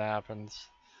annoying when that happens.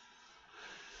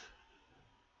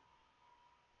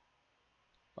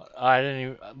 I didn't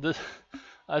even this.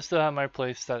 I still have my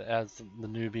place set as the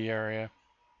newbie area.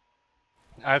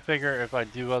 I figure if I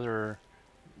do other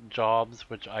jobs,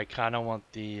 which I kind of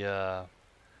want the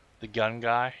gun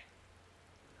guy,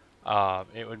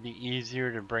 it would be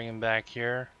easier to bring him back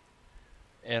here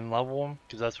and level him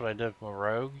because that's what I did for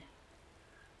Rogue.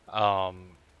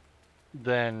 Um,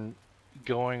 than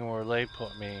going where they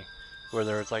put me, where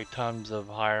there's like tons of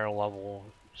higher level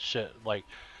shit. Like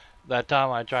that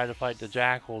time I tried to fight the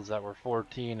jackals that were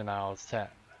 14 and I was 10.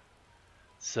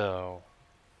 So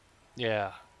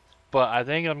yeah, but I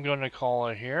think I'm going to call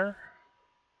it here,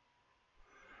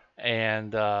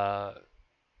 and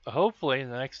hopefully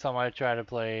the next time I try to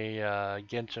play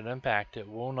Genshin Impact, it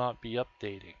will not be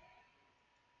updating,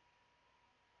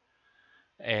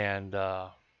 and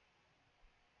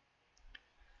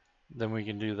then we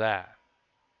can do that.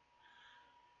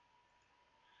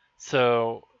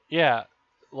 So yeah,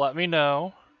 let me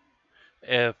know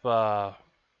if I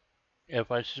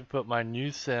should put my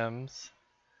new Sims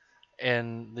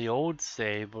in the old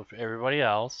save with everybody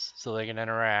else so they can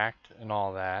interact and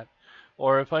all that,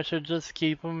 or if I should just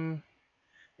keep them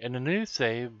in the new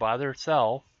save by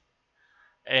themselves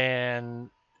and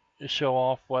show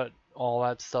off what all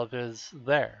that stuff is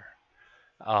there.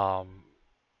 Um,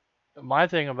 my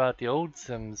thing about the old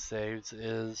Sims saves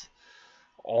is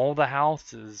all the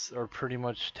houses are pretty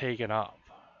much taken up.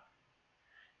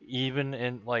 Even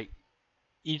in like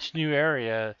each new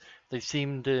area, they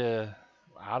seem to,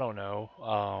 I don't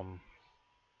know,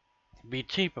 be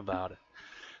cheap about it.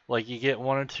 Like you get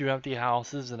one or two empty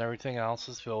houses and everything else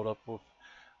is filled up with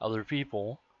other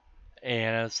people.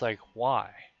 And it's like,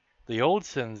 why? The old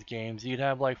Sims games, you'd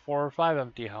have like 4 or 5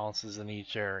 empty houses in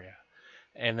each area.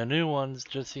 And the new ones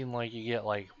just seem like you get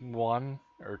like 1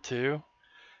 or 2.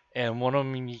 And one of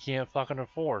them you can't fucking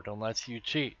afford unless you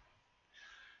cheat.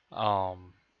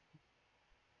 Um,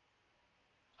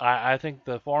 I think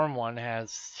the farm one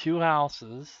has 2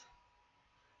 houses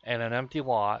and an empty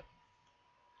lot.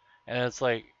 And it's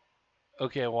like,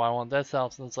 okay, well, I want this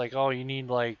house. And it's like, oh, you need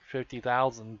like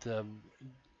 50,000 to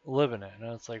live in it.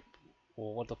 And it's like,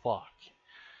 well, what the fuck?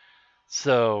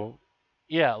 So,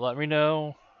 yeah, let me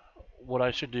know what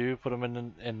I should do. Put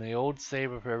them in the old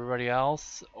save with everybody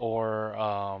else, or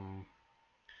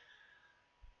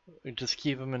just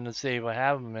keep them in the save I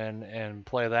have them in and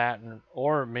play that, and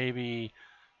or maybe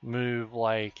move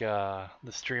like the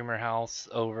streamer house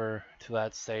over to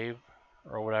that save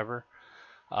or whatever.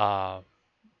 Uh,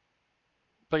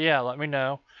 but yeah, let me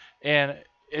know. And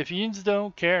if you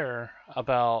don't care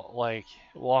about like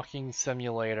walking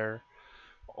simulator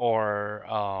or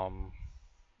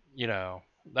you know,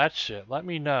 that shit, let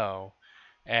me know,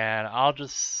 and I'll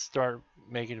just start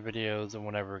making videos in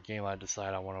whatever game I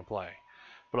decide I want to play.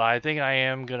 But I think I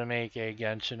am gonna make a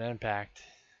Genshin Impact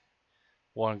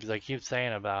one because I keep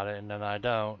saying about it and then I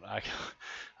don't.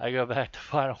 I go back to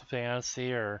Final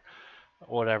Fantasy or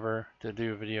whatever to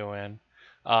do a video in.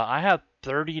 I have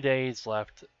 30 days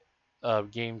left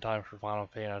of game time for Final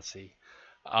Fantasy.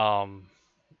 Um,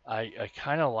 I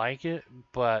kind of like it,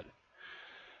 but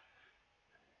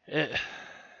it,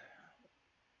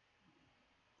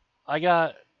 I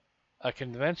got a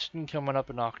convention coming up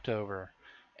in October,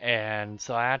 and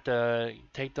so I have to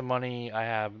take the money I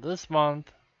have this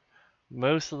month,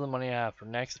 most of the money I have for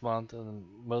next month, and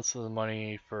most of the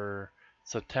money for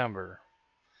September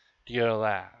to go to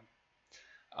that.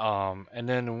 And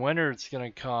then winter it's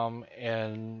gonna come,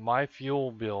 and my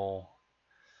fuel bill,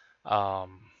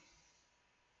 um,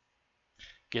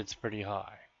 gets pretty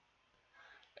high.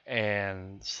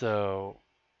 And so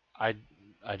I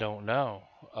I don't know.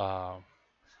 Um,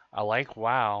 I like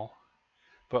WoW,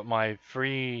 but my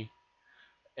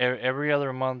every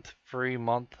other month free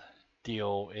month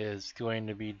deal is going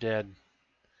to be dead.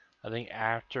 I think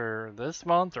after this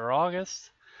month or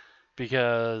August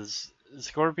because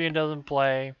Scorpion doesn't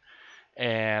play,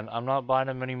 and I'm not buying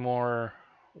him any more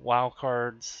WoW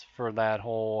cards for that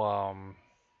whole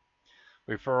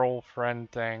referral friend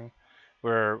thing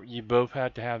where you both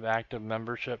had to have active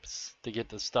memberships to get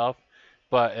the stuff,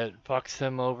 but it fucks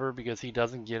him over because he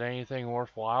doesn't get anything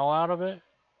worthwhile out of it.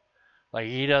 Like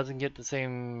he doesn't get the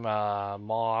same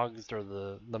mogs or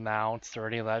the mounts or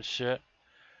any of that shit,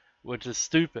 which is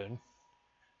stupid.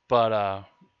 But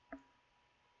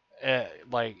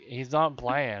like he's not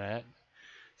playing it,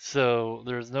 so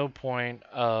there's no point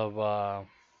of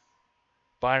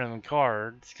buying him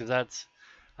cards because that's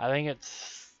I think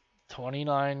it's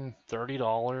 $29,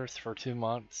 $30 for 2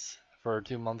 months for a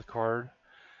 2 month card.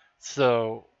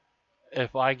 So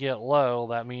if I get low,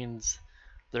 that means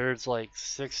there's like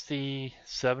 $60,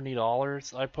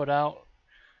 $70 I put out.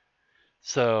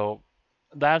 So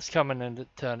that's coming into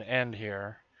an end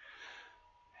here.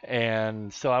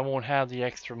 And so I won't have the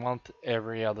extra month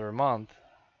every other month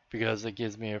because it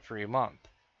gives me a free month.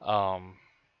 Um,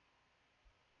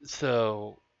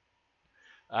 so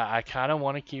I kind of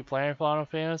want to keep playing Final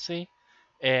Fantasy,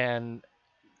 and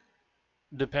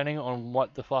depending on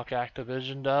what the fuck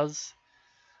Activision does,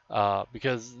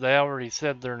 because they already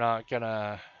said they're not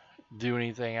gonna do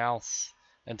anything else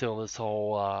until this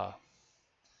whole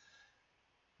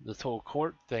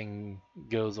court thing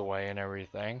goes away and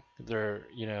everything. They're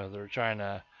trying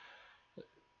to.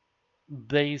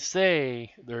 They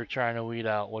say they're trying to weed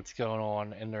out what's going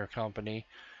on in their company,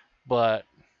 but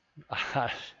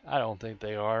I don't think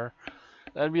they are.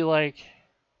 That'd be like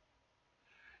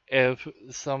if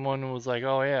someone was like,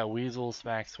 "Oh yeah, Weasel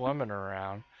smacks women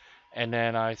around," and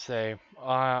then I say, "Oh,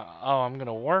 I'm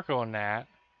gonna work on that."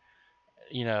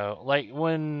 Like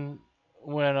when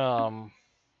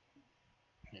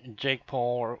Jake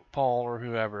Paul or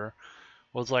whoever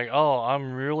was like, "Oh,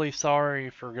 I'm really sorry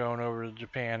for going over to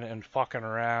Japan and fucking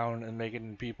around and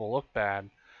making people look bad."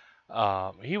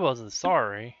 He wasn't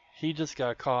sorry. He just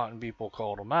got caught and people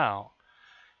called him out.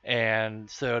 And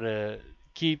so to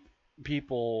keep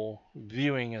people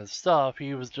viewing his stuff,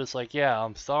 he was just like, "Yeah,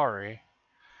 I'm sorry,"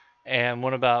 and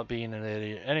went about being an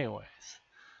idiot anyways.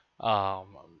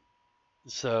 Um,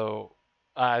 so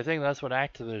I think that's what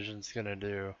Activision's gonna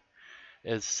do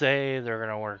is say they're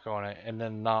gonna work on it and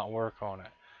then not work on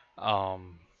it.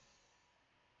 Um,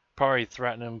 Probably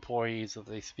threaten employees if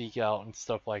they speak out and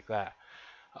stuff like that.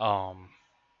 Um,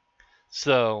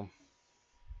 so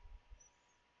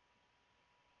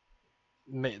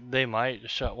they might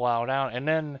shut WoW down, and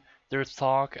then there's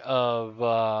talk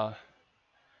of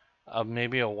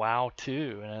maybe a WoW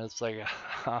 2, and it's like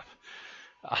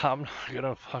I'm not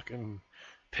gonna fucking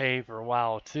pay for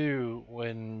WoW 2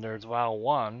 when there's WoW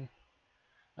 1,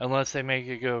 unless they make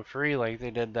it go free like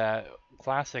they did that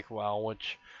classic WoW,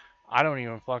 which I don't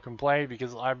even fucking play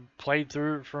because I played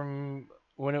through it from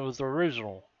when it was the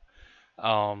original.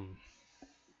 Um,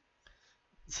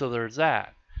 so there's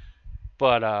that.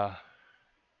 But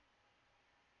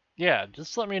yeah,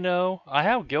 just let me know. I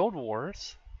have Guild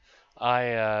Wars.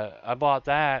 I bought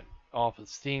that off of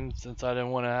Steam since I didn't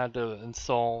want to have to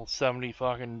install 70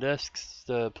 fucking discs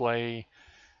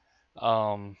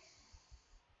um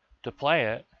to play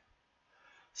it.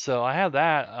 So I have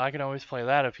that. I can always play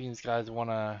that if you guys want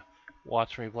to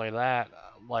watch me play that.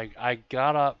 Like I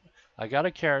got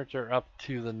a character up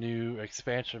to the new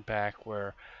expansion pack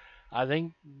where I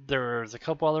think there's a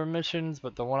couple other missions,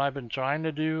 but the one I've been trying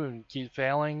to do and keep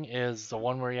failing is the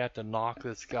one where you have to knock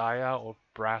this guy out with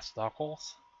brass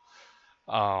knuckles.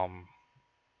 Um,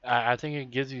 I think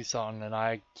it gives you something, and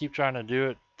I keep trying to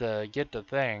do it to get the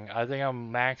thing. I think I'm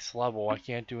max level. I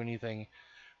can't do anything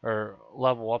or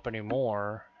level up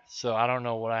anymore, so I don't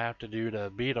know what I have to do to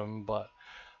beat him, but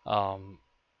um,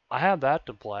 I have that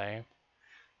to play.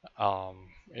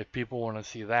 If people want to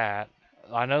see that,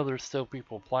 I know there's still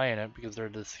people playing it because their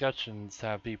discussions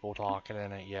have people talking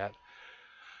in it yet.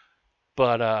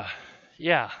 But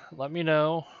yeah, let me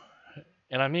know,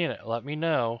 and I mean it. Let me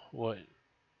know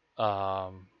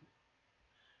um,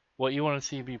 what you want to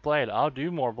see be played. I'll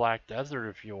do more Black Desert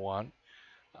if you want.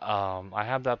 I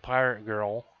have that pirate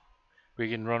girl. We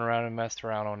can run around and mess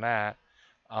around on that.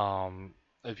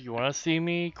 If you want to see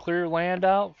me clear land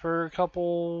out for a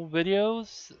couple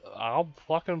videos, I'll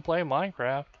fucking play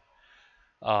Minecraft.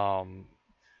 Um,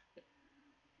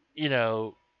 you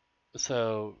know,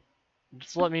 so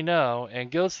just let me know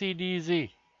and go see DZ.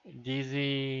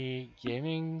 DZ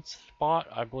Gaming Spot,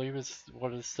 I believe is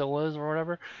what it still is or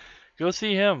whatever. Go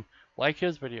see him. Like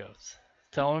his videos.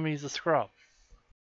 Tell him he's a scrub.